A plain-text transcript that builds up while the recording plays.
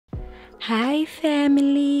Hi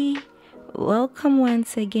family, welcome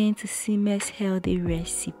once again to SIMA'S healthy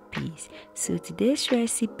recipes. So today's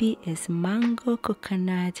recipe is mango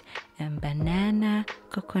coconut and banana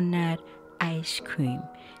coconut ice cream.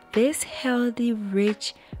 This healthy,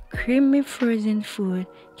 rich, creamy frozen food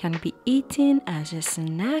can be eaten as a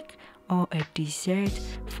snack or a dessert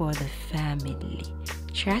for the family.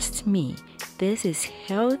 Trust me, this is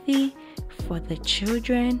healthy for the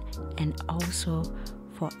children and also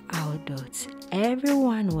for adults.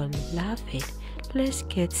 Everyone will love it. Let's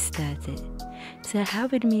get started. So I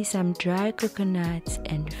have with me some dry coconuts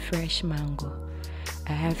and fresh mango.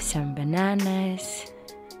 I have some bananas.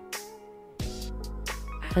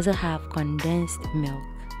 I also have condensed milk,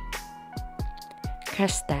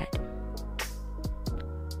 custard,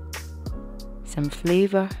 some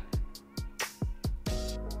flavor,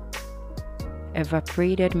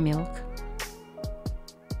 evaporated milk,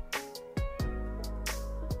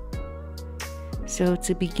 so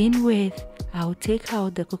to begin with, I'll take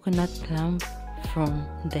out the coconut plum from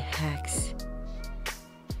the husks.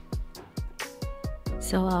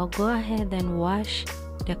 So I'll go ahead and wash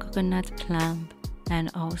the coconut plum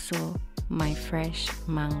and also my fresh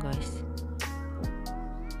mangoes.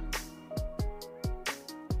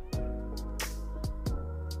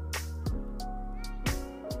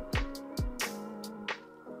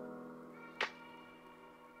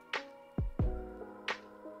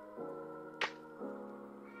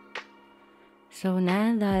 So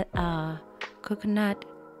now that our coconut,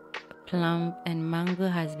 plum and mango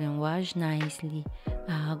has been washed nicely,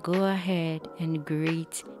 I'll go ahead and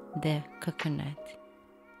grate the coconut.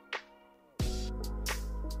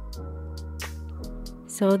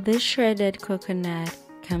 So this shredded coconut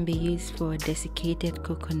can be used for desiccated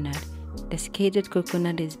coconut. Desiccated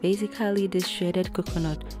coconut is basically the shredded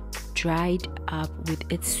coconut dried up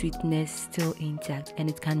with its sweetness still intact, and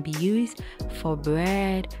it can be used for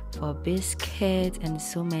bread, for biscuits, and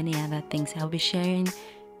so many other things. I'll be sharing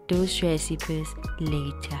those recipes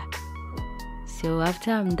later. So after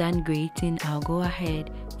I'm done grating, I'll go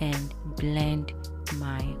ahead and blend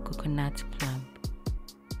my coconut plum.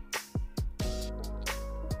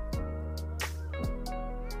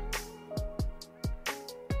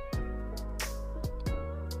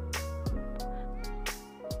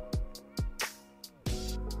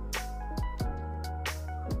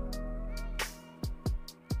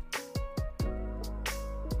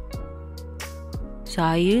 So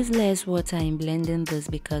I use less water in blending this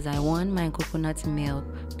because I want my coconut milk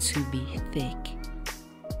to be thick.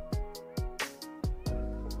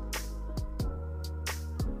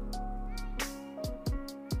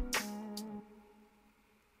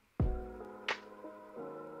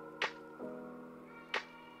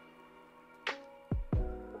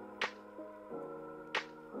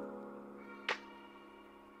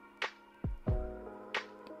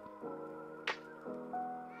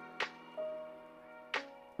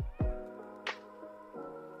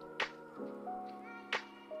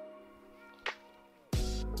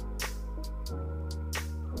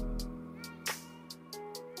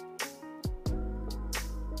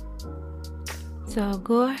 So I'll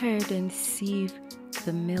go ahead and sieve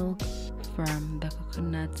the milk from the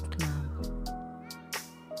coconut plum.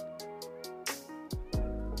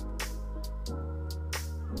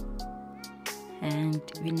 And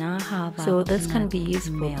we now have our So this can be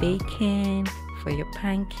used for baking, for your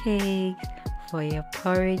pancakes, for your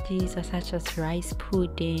porridges, such as rice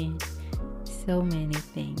pudding, so many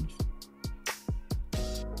things.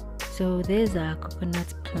 So there's our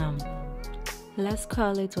coconut plum. Let's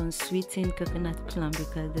call it unsweetened coconut plum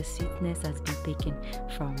because the sweetness has been taken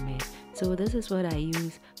from it. So this is what I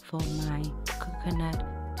use for my coconut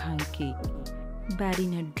pancake, but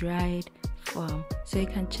in a dried form. So you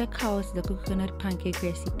can check out the coconut pancake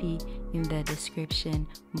recipe in the description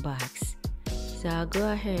box. So I'll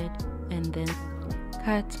go ahead and then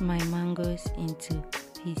cut my mangoes into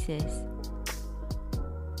pieces.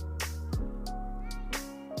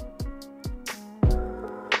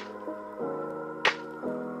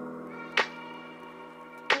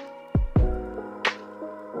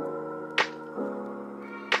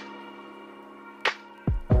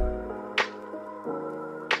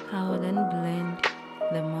 I will then blend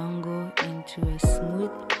the mango into a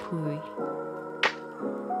smooth puree.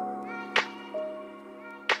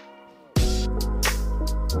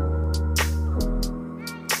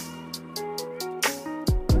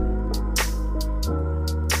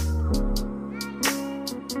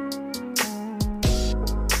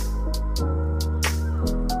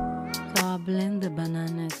 So I'll blend the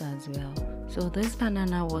bananas as well. So this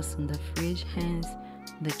banana was in the fridge, hence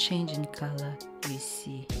the change in color you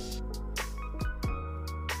see.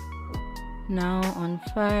 Now on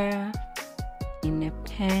fire, in a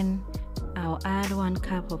pan, I'll add 1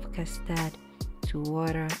 cup of custard to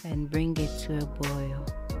water and bring it to a boil.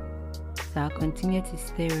 So I'll continue to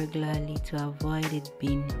stir regularly to avoid it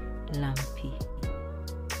being lumpy.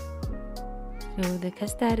 So the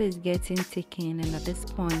custard is getting thickened, and at this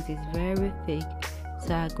point it's very thick.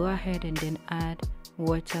 So I'll go ahead and then add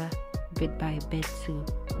water bit by bit to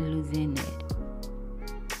loosen it.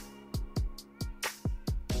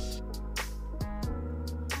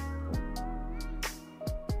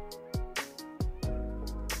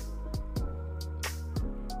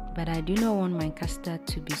 But I do not want my custard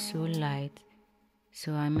to be so light,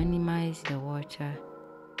 so I minimize the water,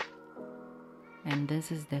 and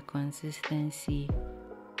this is the consistency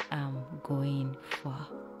I'm going for.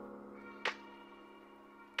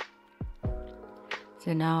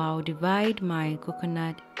 So now I'll divide my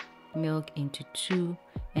coconut milk into 2,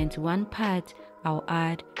 and to 1 part I'll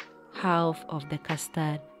add half of the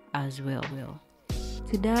custard as well.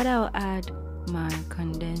 To that I'll add my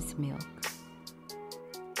condensed milk,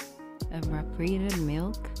 evaporated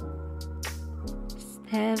milk,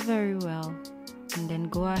 stir very well, and then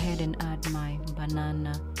go ahead and add my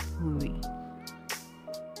banana puree.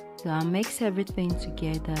 So I'll mix everything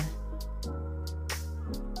together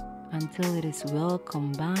until it is well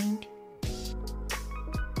combined.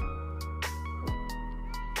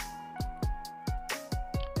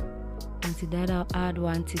 And to that I'll add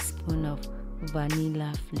 1 teaspoon of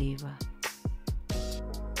vanilla flavor.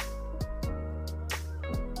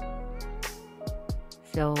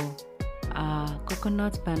 So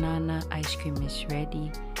coconut banana ice cream is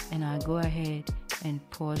ready, and I'll go ahead and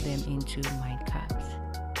pour them into my cups.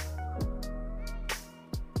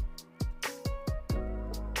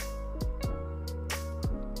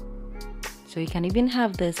 So you can even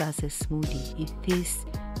have this as a smoothie. It tastes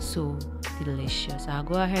so delicious. I'll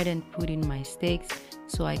go ahead and put in my sticks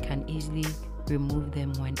so I can easily remove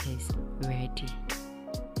them when it's ready.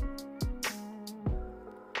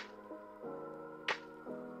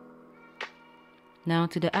 Now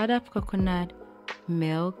to the other coconut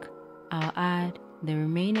milk, I'll add the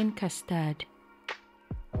remaining custard.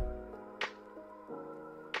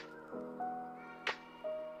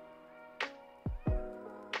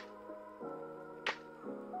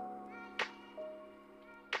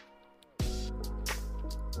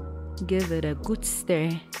 Give it a good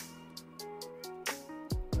stir.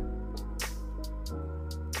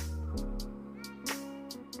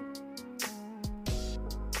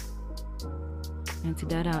 And to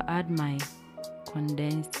that I'll add my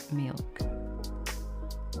condensed milk.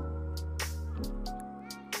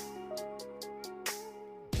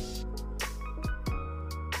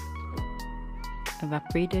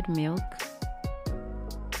 Evaporated milk.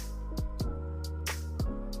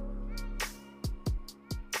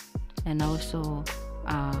 And also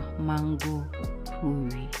mango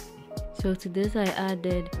puree. So to this I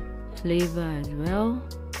added flavor as well.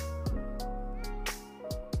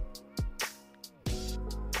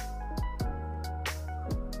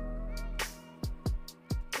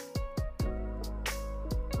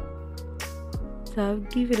 So I'll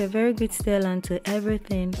give it a very good stir until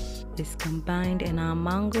everything is combined, and our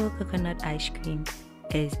mango coconut ice cream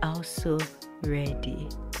is also ready.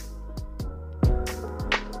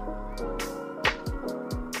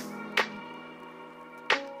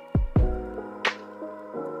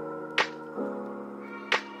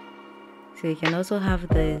 So you can also have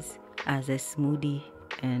this as a smoothie,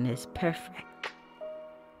 and it's perfect.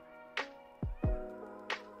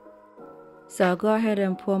 So I'll go ahead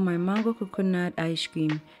and pour my mango coconut ice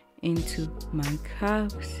cream into my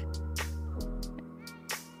cups.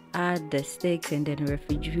 Add the sticks and then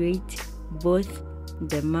refrigerate both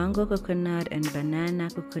the mango coconut and banana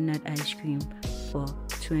coconut ice cream for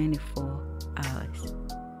 24 hours.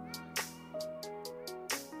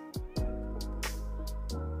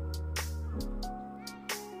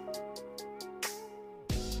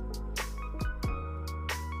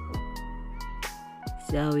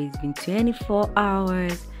 So it's been 24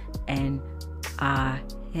 hours and our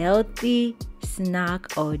healthy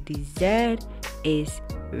snack or dessert is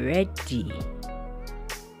ready.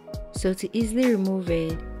 So to easily remove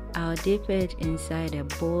it, I'll dip it inside a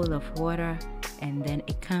bowl of water, and then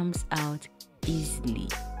it comes out easily.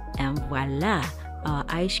 And voila, our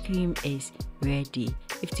ice cream is ready.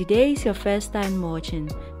 If today is your first time watching,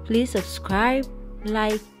 please subscribe,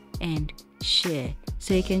 like, and share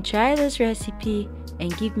so you can try this recipe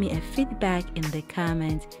and give me a feedback in the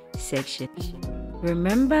comment section.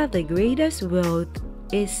 Remember, the greatest wealth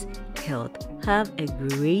is health. Have a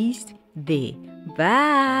great day.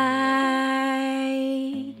 Bye.